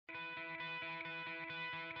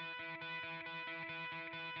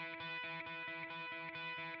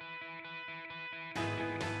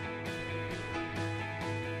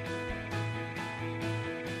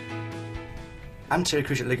Anterior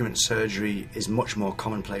cruciate ligament surgery is much more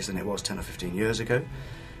commonplace than it was 10 or 15 years ago.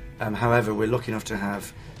 However, we're lucky enough to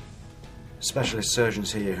have specialist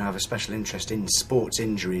surgeons here who have a special interest in sports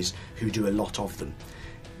injuries who do a lot of them.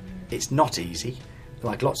 It's not easy.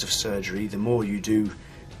 Like lots of surgery, the more you do,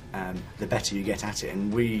 the better you get at it,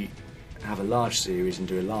 and we have a large series and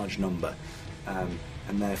do a large number, and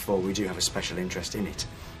therefore we do have a special interest in it.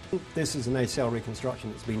 This is an ACL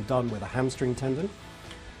reconstruction that's been done with a hamstring tendon,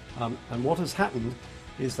 and what has happened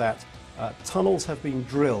is that tunnels have been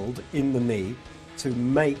drilled in the knee to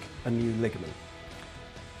make a new ligament.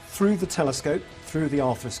 Through the telescope, through the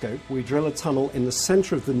arthroscope, we drill a tunnel in the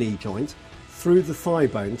centre of the knee joint, through the thigh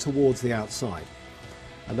bone towards the outside.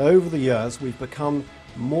 And over the years we've become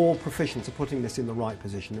more proficient at putting this in the right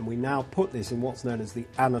position, and we now put this in what's known as the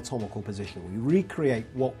anatomical position. We recreate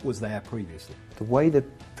what was there previously. The way the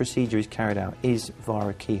procedure is carried out is via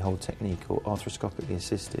a keyhole technique, or arthroscopically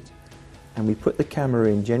assisted. And we put the camera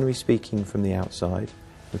in, generally speaking, from the outside,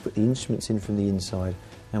 we put the instruments in from the inside,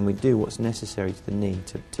 and we do what's necessary to the knee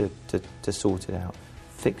to sort it out,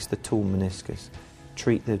 fix the torn meniscus,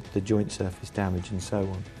 treat the joint surface damage and so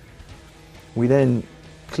on. We then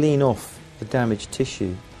clean off the damaged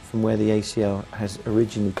tissue from where the ACL has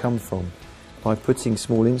originally come from by putting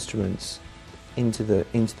small instruments into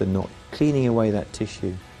the knot, cleaning away that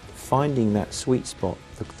tissue, finding that sweet spot,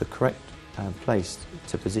 the correct place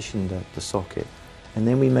to position the socket, and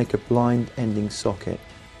then we make a blind ending socket,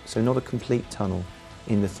 so not a complete tunnel,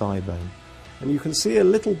 in the thigh bone. And you can see a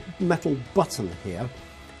little metal button here.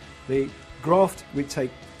 The graft, we take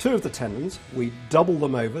 2 of the tendons, we double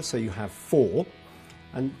them over so you have 4,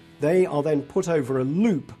 and they are then put over a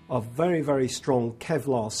loop of very, very strong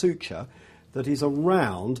Kevlar suture that is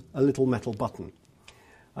around a little metal button.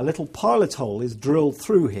 A little pilot hole is drilled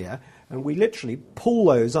through here, and we literally pull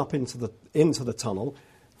those up into the tunnel,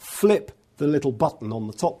 flip the little button on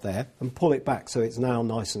the top there, and pull it back so it's now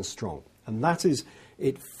nice and strong. And that is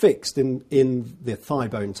it fixed in the thigh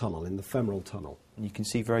bone tunnel, in the femoral tunnel. And you can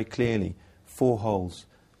see very clearly 4 holes,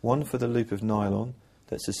 one for the loop of nylon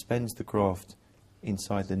that suspends the graft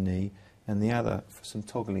inside the knee, and the other for some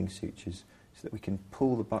toggling sutures so that we can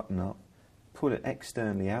pull the button up, pull it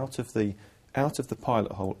externally out of the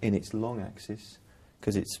pilot hole in its long axis,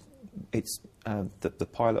 because the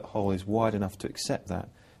pilot hole is wide enough to accept that,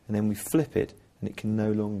 and then we flip it and it can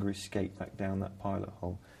no longer escape back down that pilot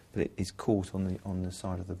hole, but it is caught on the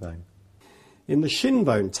side of the bone. In the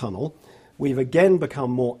Shinbone Tunnel, we've again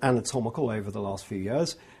become more anatomical over the last few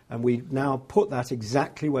years, and we now put that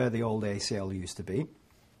exactly where the old ACL used to be.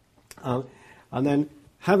 And then,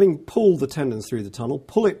 having pulled the tendons through the tunnel,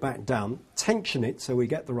 pull it back down, tension it so we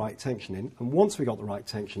get the right tension in, and once we got the right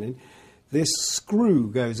tension in, this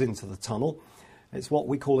screw goes into the tunnel. It's what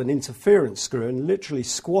we call an interference screw, and literally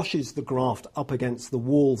squashes the graft up against the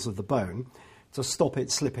walls of the bone to stop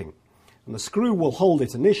it slipping. And the screw will hold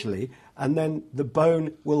it initially, and then the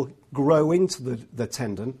bone will grow into the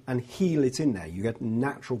tendon and heal it in there. You get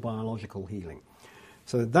natural biological healing.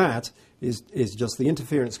 So that is just the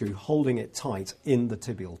interference screw holding it tight in the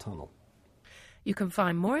tibial tunnel. You can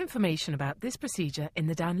find more information about this procedure in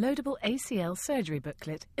the downloadable ACL surgery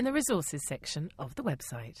booklet in the resources section of the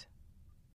website.